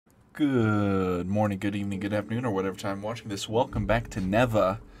Good morning, good evening, good afternoon, or whatever time I'm watching this. Welcome back to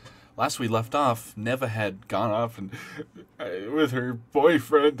Neva. Last we left off, Neva had gone off and with her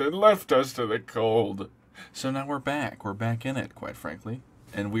boyfriend and left us to the cold. So now we're back. We're back in it, quite frankly.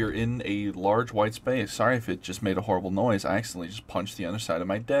 And we're in a large white space. Sorry if it just made a horrible noise. I accidentally just punched the underside of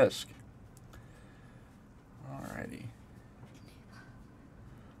my desk. Alrighty.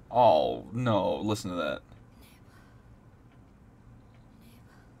 Oh, no. Listen to that.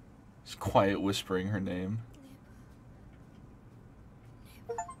 Just quiet whispering her name.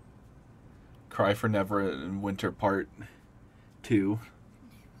 Cry for Never in Winter Part 2.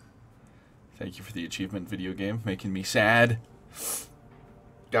 Thank you for the achievement video game, making me sad.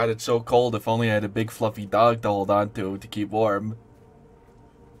 God, it's so cold. If only I had a big fluffy dog to hold on to keep warm.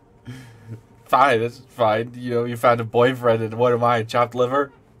 Fine, it's fine. You know, you found a boyfriend and what am I, chopped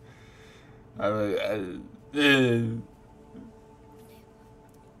liver?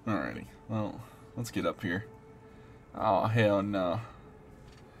 Alrighty, well, let's get up here. Oh, hell no.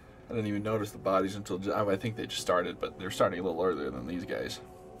 I didn't even notice the bodies until I think they just started, but they're starting a little earlier than these guys.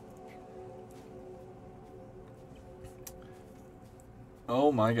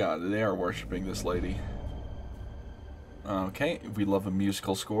 Oh my god, they are worshipping this lady. Okay, we love a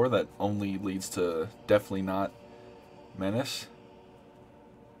musical score that only leads to definitely not menace.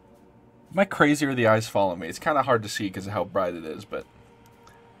 Am I crazy or the eyes follow me? It's kind of hard to see because of how bright it is, but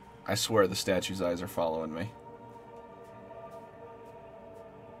I swear the statue's eyes are following me.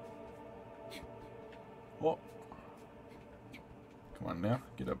 Whoa. Come on now,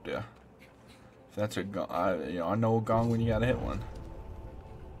 get up there. If that's a gong, I know a gong when you gotta hit one.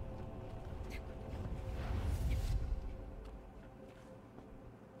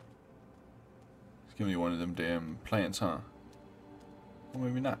 It's gonna be one of them damn plants, huh? Well,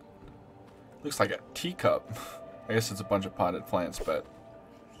 maybe not. Looks like a teacup. I guess it's a bunch of potted plants, but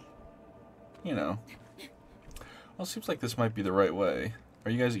you know. Well, it seems like this might be the right way.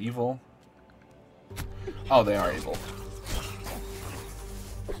 Are you guys evil? Oh, they are evil.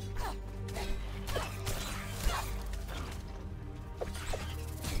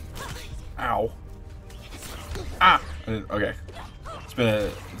 Ow. Ah! Okay.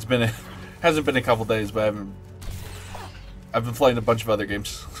 Hasn't been a couple days, but I've been playing a bunch of other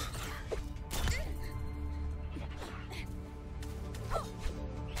games.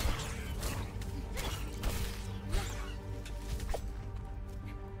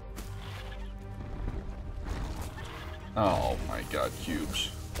 Oh my god,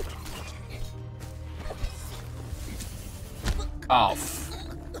 cubes. Oh.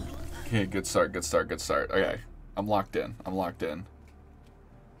 Okay, good start, good start, good start. Okay, I'm locked in. I'm locked in.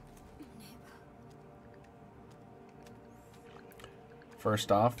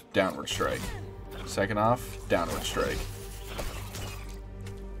 First off, downward strike. Second off, downward strike.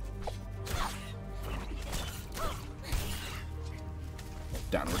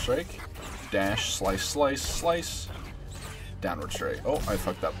 Downward strike. Dash, slice, slice, slice. Downward strike. Oh, I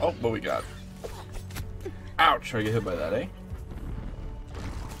fucked up. Oh, what we got? Ouch! I get hit by that, eh?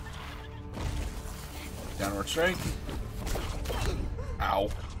 Downward strike. Ow.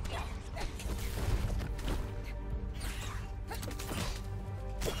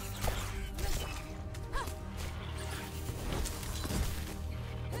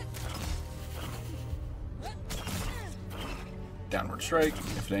 Downward strike.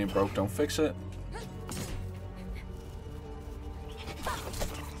 If it ain't broke, don't fix it.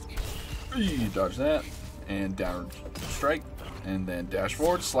 Dodge that. And downward strike. And then dash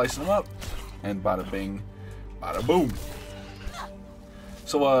forward, slicing them up. And bada bing, bada boom.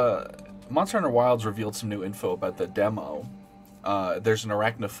 So, Monster Hunter Wilds revealed some new info about the demo. There's an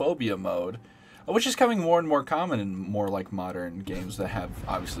arachnophobia mode, which is coming more and more common in more like modern games that have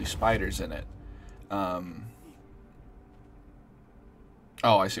obviously spiders in it. Oh,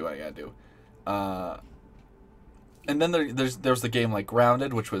 I see what I gotta do. And then there's the game like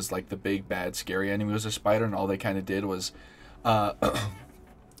Grounded, which was like the big bad scary enemy was a spider, and all they kind of did was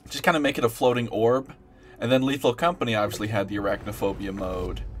just kind of make it a floating orb. And then Lethal Company obviously had the arachnophobia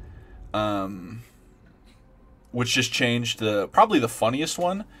mode, which just changed probably the funniest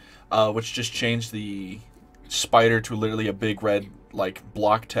one, which just changed the spider to literally a big red like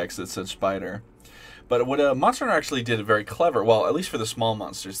block text that said spider. But what Monster Hunter actually did very clever, well, at least for the small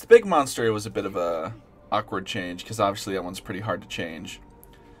monsters. The big monster, it was a bit of a awkward change, because obviously that one's pretty hard to change.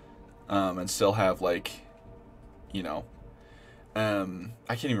 And still have, like, you know. I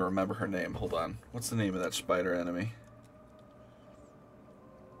can't even remember her name. Hold on. What's the name of that spider enemy?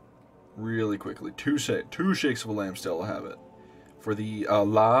 Really quickly. Two shakes of a lamb still will have it. For the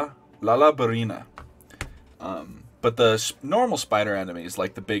La Barina. But the normal spider enemies,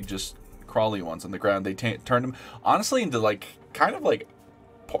 like the big, just crawly ones on the ground, they turned them honestly into like kind of like.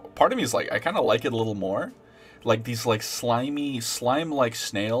 Part of me is like I kind of like it a little more, like these like slime-like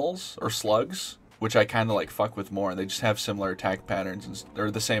snails or slugs, which I kind of like fuck with more, and they just have similar attack patterns or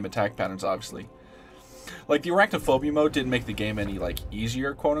the same attack patterns, obviously. Like the arachnophobia mode didn't make the game any like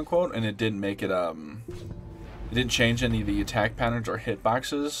easier, quote unquote, and it didn't make it it didn't change any of the attack patterns or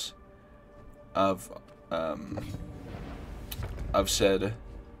hitboxes of said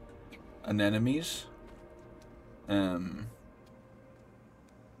anemones.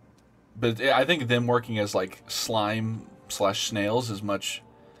 But I think them working as like slime/snails is much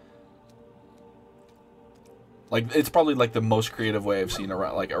like it's probably like the most creative way I've seen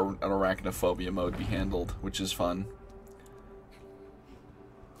like an arachnophobia mode be handled, which is fun.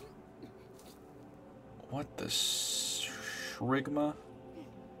 What the shrigma?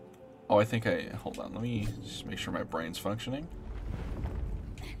 Oh, I think hold on. Let me just make sure my brain's functioning.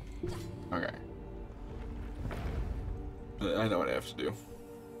 Okay. I know what I have to do.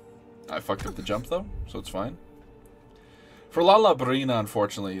 I fucked up the jump, though, so it's fine. For La Brina,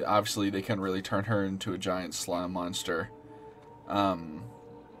 unfortunately, obviously, they couldn't really turn her into a giant slime monster.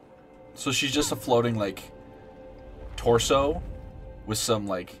 So she's just a floating, like, torso with some,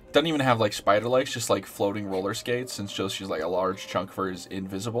 like... Doesn't even have, like, spider legs, just, like, floating roller skates, and shows she's, like, a large chunk of her is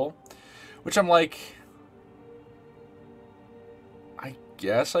invisible. Which I'm like... I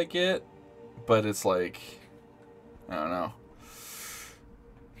guess I get, but it's like... I don't know.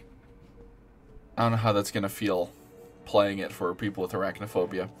 I don't know how that's gonna feel playing it for people with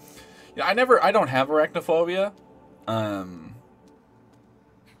arachnophobia. Yeah, I don't have arachnophobia. So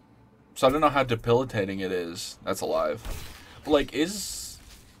I don't know how debilitating it is. That's alive. But like,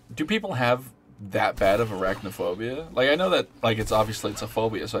 do people have that bad of arachnophobia? Like, I know that like it's a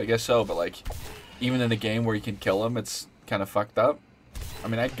phobia, so I guess so, but like even in a game where you can kill them, it's kind of fucked up. I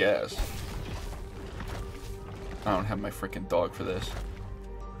mean, I guess. I don't have my freaking dog for this.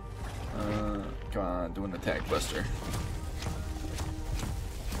 Come on, do an attack buster.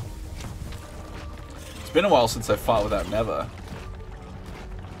 It's been a while since I fought without Neva.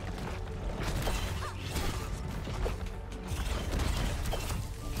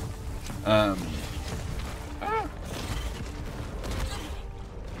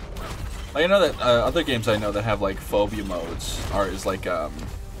 I know that other games I know that have like phobia modes is like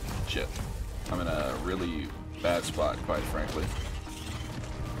shit. I'm in a really bad spot, quite frankly.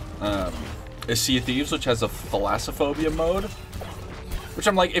 Is Sea of Thieves, which has a thalassophobia mode, which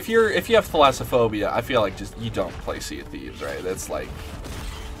I'm like, if you have thalassophobia, I feel like just you don't play Sea of Thieves, right? That's like,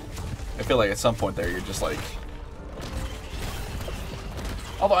 I feel like at some point there you're just like.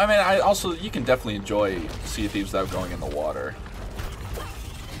 Although I mean, you can definitely enjoy Sea of Thieves without going in the water.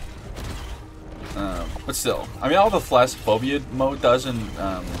 But still, I mean, all the thalassophobia mode does, and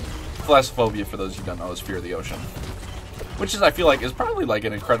thalassophobia, for those who don't know, is fear of the ocean. Which is, I feel like, is probably like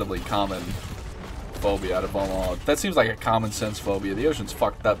an incredibly common phobia out of all. That seems like a common sense phobia. The ocean's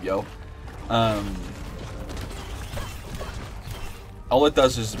fucked up, yo. All it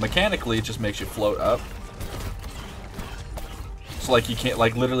does is mechanically it just makes you float up. So like you can't,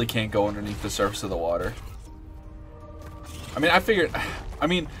 like literally can't go underneath the surface of the water. I mean,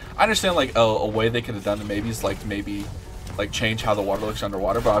 I understand like a way they could have done it maybe is like change how the water looks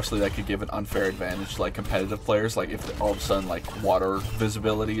underwater, but obviously that could give an unfair advantage to like competitive players, like if all of a sudden like water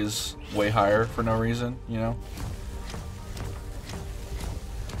visibility is way higher for no reason, you know?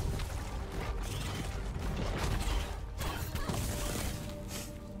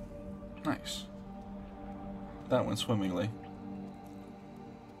 Nice. That went swimmingly.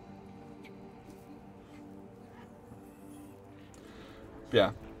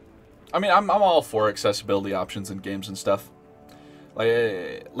 Yeah. I mean, I'm all for accessibility options in games and stuff.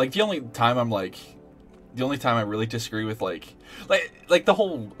 Like the only time I really disagree with like the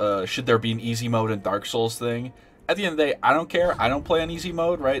whole should there be an easy mode in Dark Souls thing. At the end of the day, I don't care. I don't play on easy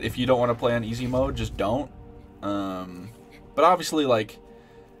mode, right? If you don't want to play on easy mode, just don't. But obviously, like,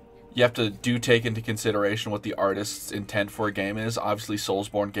 you have to take into consideration what the artist's intent for a game is. Obviously,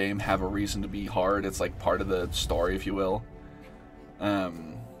 Soulsborne game have a reason to be hard. It's like part of the story, if you will.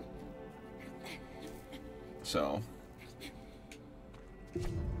 So,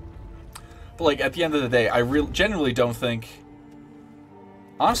 but like at the end of the day, I genuinely don't think.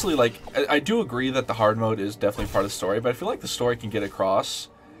 Honestly, like I do agree that the hard mode is definitely part of the story, but I feel like the story can get across,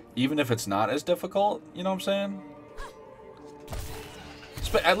 even if it's not as difficult. You know what I'm saying?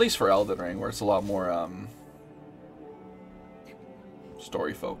 At least for Elden Ring, where it's a lot more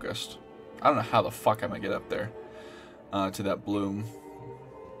story focused. I don't know how the fuck I'm gonna get up there to that bloom.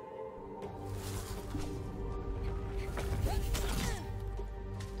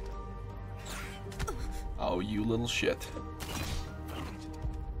 Oh, you little shit.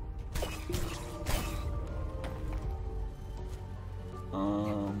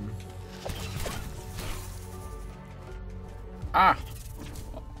 Ah!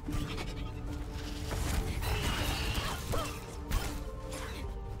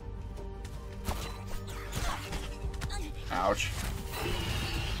 Ouch.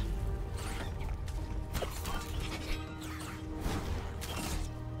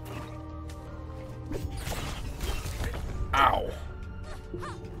 Ow.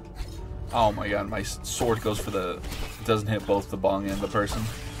 Oh my god, my sword goes for the... It doesn't hit both the bong and the person.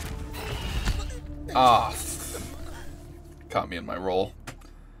 Ah. Caught me in my roll.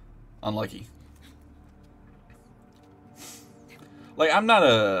 Unlucky. Like, I'm not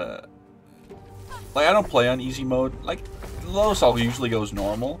a... Like, I don't play on easy mode. Like, lowest I'll usually goes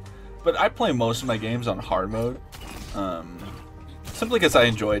normal. But I play most of my games on hard mode. Simply because I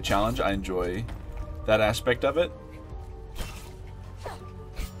enjoy a challenge. I enjoy that aspect of it.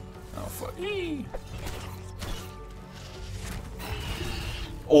 Oh, fuck.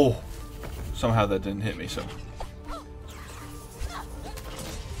 Oh. Somehow that didn't hit me, so...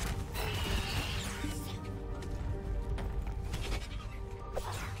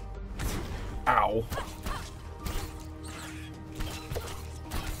 Ow.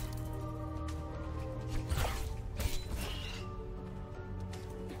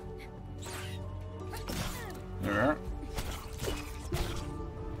 There.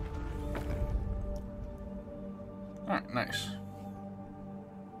 Alright, nice.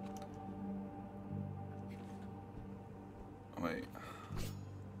 Wait.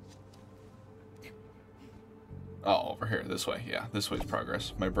 Oh, over here, this way. Yeah, this way's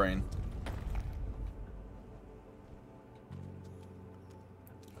progress. My brain.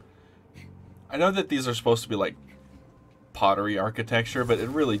 I know that these are supposed to be like pottery architecture, but it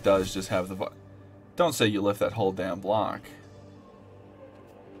really does just have the... Don't say you lift that whole damn block.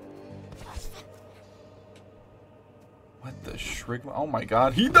 What the shrig? Oh my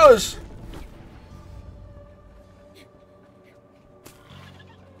god, he does!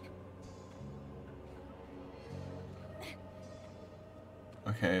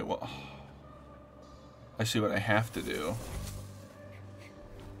 Okay, well... I see what I have to do.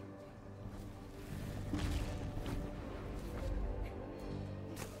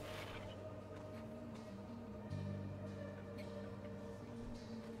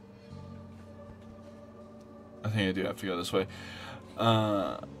 I think I do have to go this way.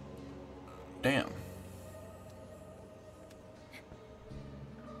 Damn.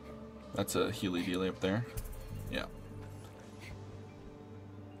 That's a healy dealy up there. Yeah.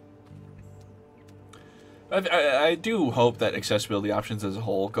 I do hope that accessibility options as a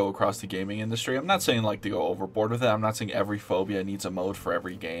whole go across the gaming industry. I'm not saying like to go overboard with it. I'm not saying every phobia needs a mode for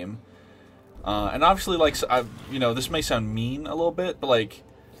every game. And obviously, like, you know, this may sound mean a little bit, but like,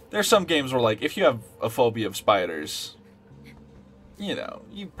 there's some games where like, if you have a phobia of spiders, you know,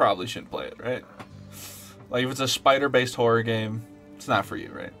 you probably shouldn't play it, right? Like, if it's a spider-based horror game, it's not for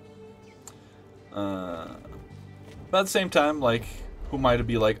you, right? But at the same time, like, who might it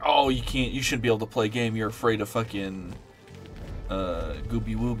be like, oh, you shouldn't be able to play a game, you're afraid of fucking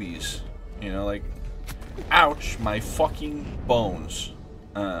gooby woobies, you know, like, ouch, my fucking bones.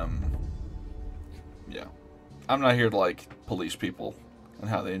 Yeah, I'm not here to like police people and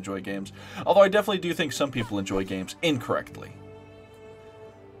how they enjoy games, although I definitely do think some people enjoy games incorrectly,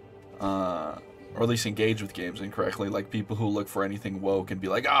 or at least engage with games incorrectly, like people who look for anything woke and be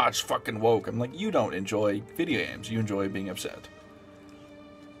like, ah, it's fucking woke. I'm like, you don't enjoy video games, you enjoy being upset.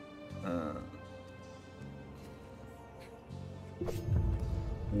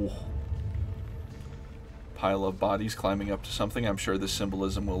 Pile of bodies climbing up to something. I'm sure this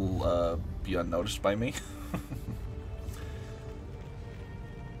symbolism will be unnoticed by me.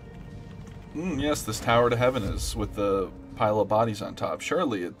 Yes, this tower to heaven is with the pile of bodies on top.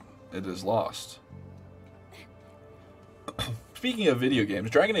 Surely it is lost. Speaking of video games,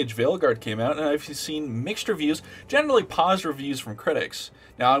 Dragon Age Veilguard came out, and I've seen mixed reviews, generally positive reviews from critics.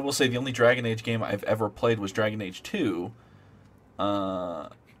 Now, I will say the only Dragon Age game I've ever played was Dragon Age 2.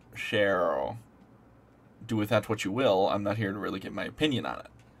 Cheryl, do with that what you will. I'm not here to really give my opinion on it.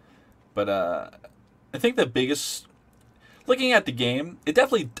 But I think the biggest... Looking at the game, it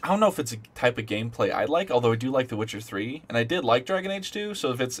definitely... I don't know if it's a type of gameplay I like, although I do like The Witcher 3. And I did like Dragon Age 2,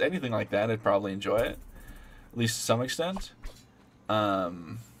 so if it's anything like that, I'd probably enjoy it. At least to some extent.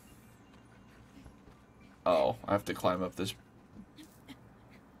 Oh, I have to climb up this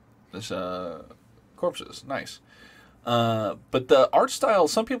corpses. Nice. But the art style,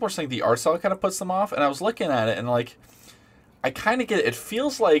 some people are saying the art style kind of puts them off, and I was looking at it and like, I kind of get it. It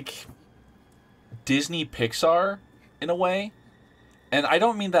feels like Disney Pixar in a way. And I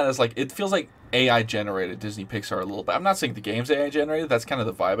don't mean that as like, it feels like AI generated Disney Pixar a little bit. I'm not saying the game's AI generated. That's kind of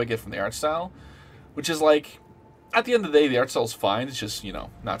the vibe I get from the art style, which is like, at the end of the day, the art style's fine. It's just, you know,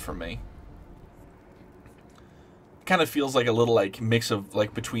 not for me. It kind of feels like a little like mix of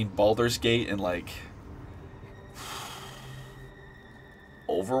like between Baldur's Gate and like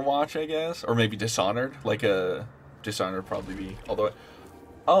Overwatch, I guess, or maybe Dishonored. Like a Dishonored would probably be. Although,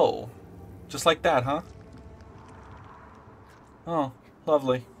 oh, just like that, huh? Oh,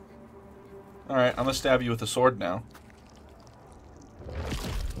 lovely. All right, I'm gonna stab you with a sword now.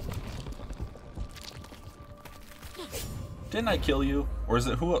 Didn't I kill you, or is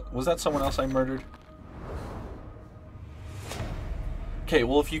it who? Was that someone else I murdered? Okay,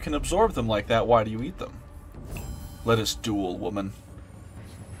 well, if you can absorb them like that, why do you eat them? Let us duel, woman.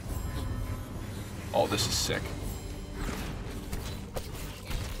 Oh, this is sick.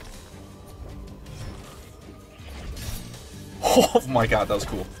 Oh my god, that was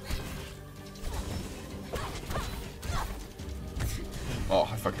cool. Oh,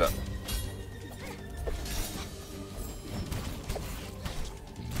 I fucked up.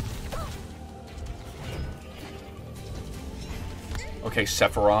 Okay,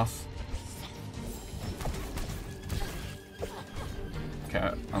 Sephiroth. Okay,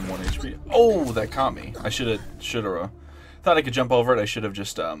 I'm 1 HP. Oh, that caught me. I should have, thought I could jump over it. I should have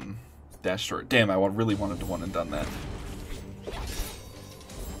just, dashed through it. Damn, I really wanted to one and done that.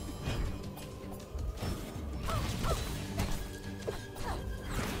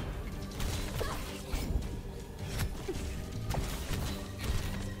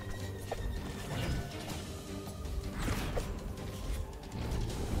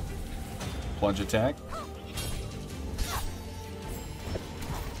 Plunge attack.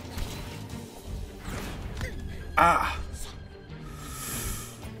 Ah!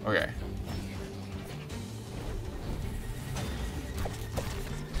 Okay.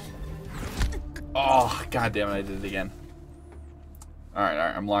 Oh, god damn it, I did it again. Alright,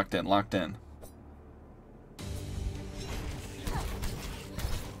 alright, I'm locked in, locked in.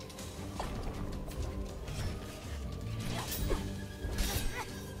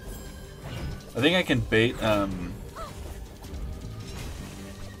 I think I can bait,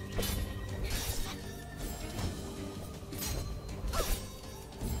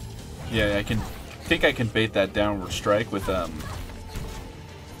 yeah, I think I can bait that downward strike with,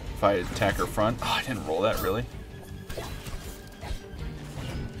 if I attack her front. Oh, I didn't roll that, really.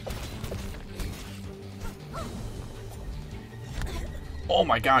 Oh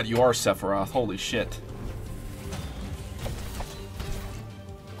my god, you are Sephiroth. Holy shit.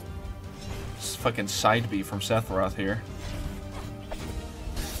 This fucking side B from Sephiroth here.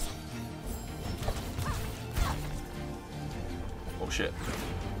 Oh shit.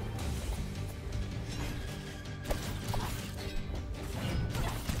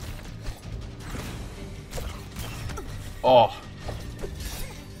 Oh.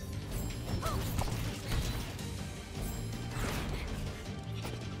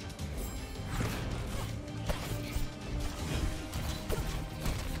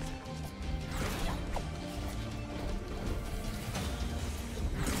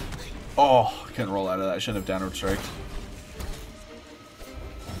 Oh, I couldn't roll out of that. I shouldn't have downward striked.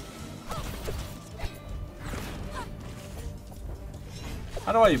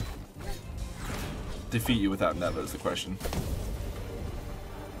 How do I defeat you without Neva is the question.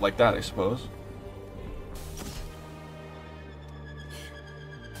 Like that, I suppose.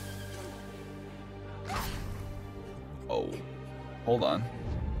 Oh. Hold on.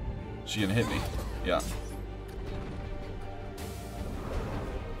 Is she gonna hit me? Yeah.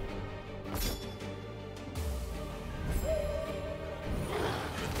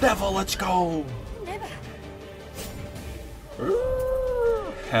 Neva, let's go! Neva.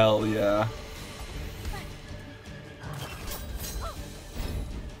 Hell yeah.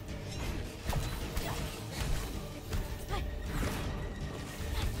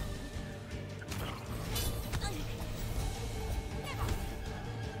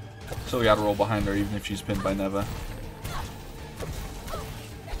 So we gotta roll behind her even if she's pinned by Neva.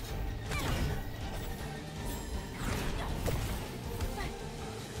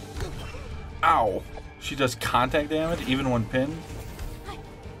 Ow! She does contact damage even when pinned?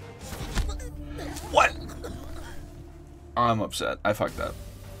 What? I'm upset. I fucked up.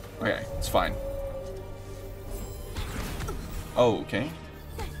 Okay, it's fine. Oh, okay.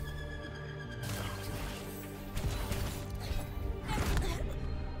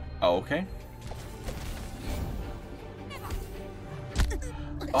 Oh, okay.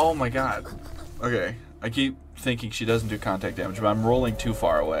 Oh my god. Okay. I keep thinking she doesn't do contact damage, but I'm rolling too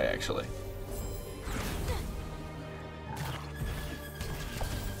far away, actually.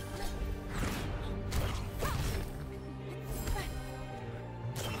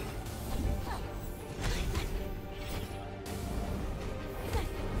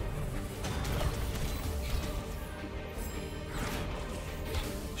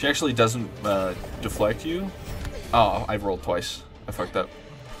 She actually doesn't deflect you. Oh, I rolled twice. I fucked up.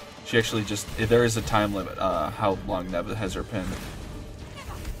 She actually just... There is a time limit how long Neva has her pin.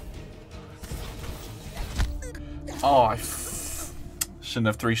 Oh, I shouldn't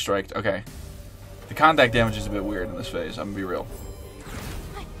have 3-striked. Okay. The contact damage is a bit weird in this phase. I'm gonna be real.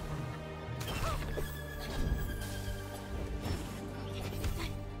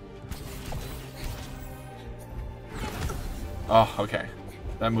 Oh, okay.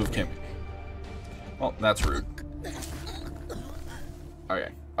 That move came... Well, that's rude. Okay.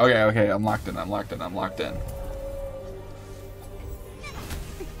 Okay, I'm locked in.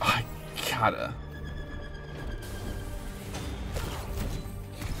 I gotta...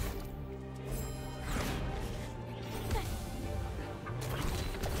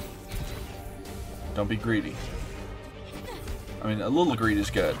 Don't be greedy. I mean, a little greed is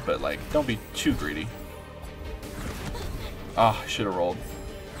good, but, like, don't be too greedy. Ah, oh, I should have rolled.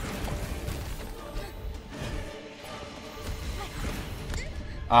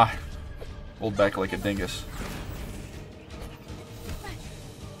 Ah, rolled back like a dingus.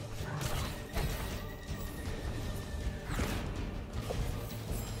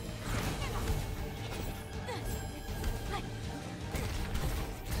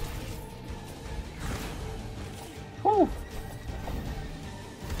 Whew.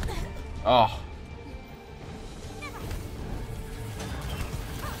 Oh.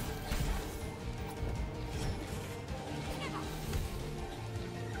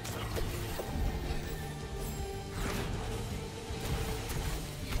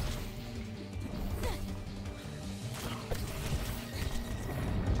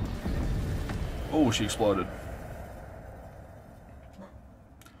 Oh, she exploded.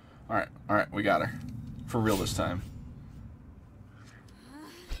 Alright, we got her. For real this time.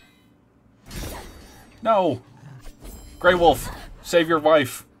 No! Grey Wolf, save your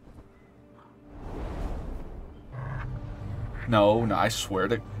wife. No, I swear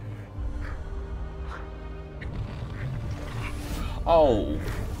to... Oh.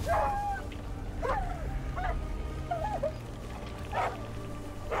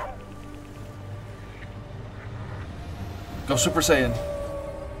 Go Super Saiyan.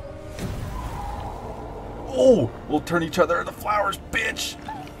 Oh, we'll turn each other into flowers, bitch.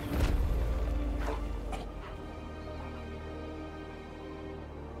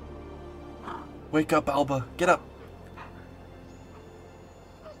 Wake up, Alba. Get up.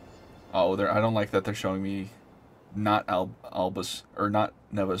 Oh, I don't like that they're showing me not Alba's or not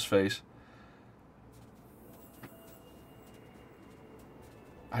Neva's face.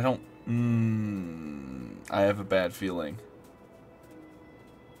 I don't. I have a bad feeling.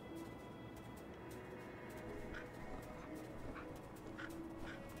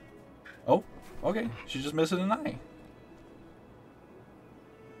 Oh, okay. She's just missing an eye.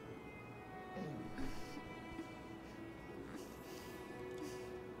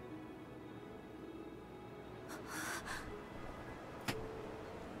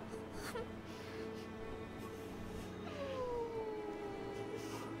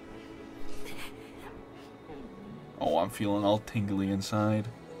 Oh, I'm feeling all tingly inside.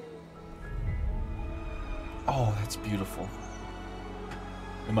 Oh, that's beautiful.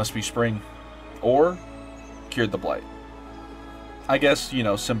 It must be spring. Or cured the blight. I guess, you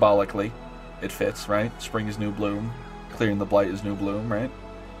know, symbolically, it fits, right? Spring is new bloom. Clearing the blight is new bloom, right?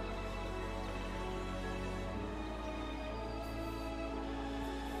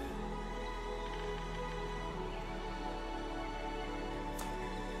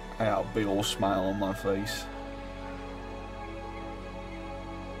 I got a big old smile on my face.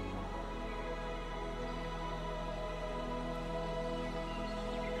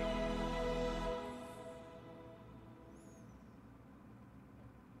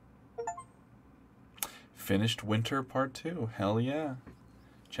 Finished Winter Part 2. Hell yeah.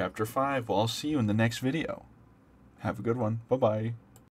 Chapter 5. Well, I'll see you in the next video. Have a good one. Bye-bye.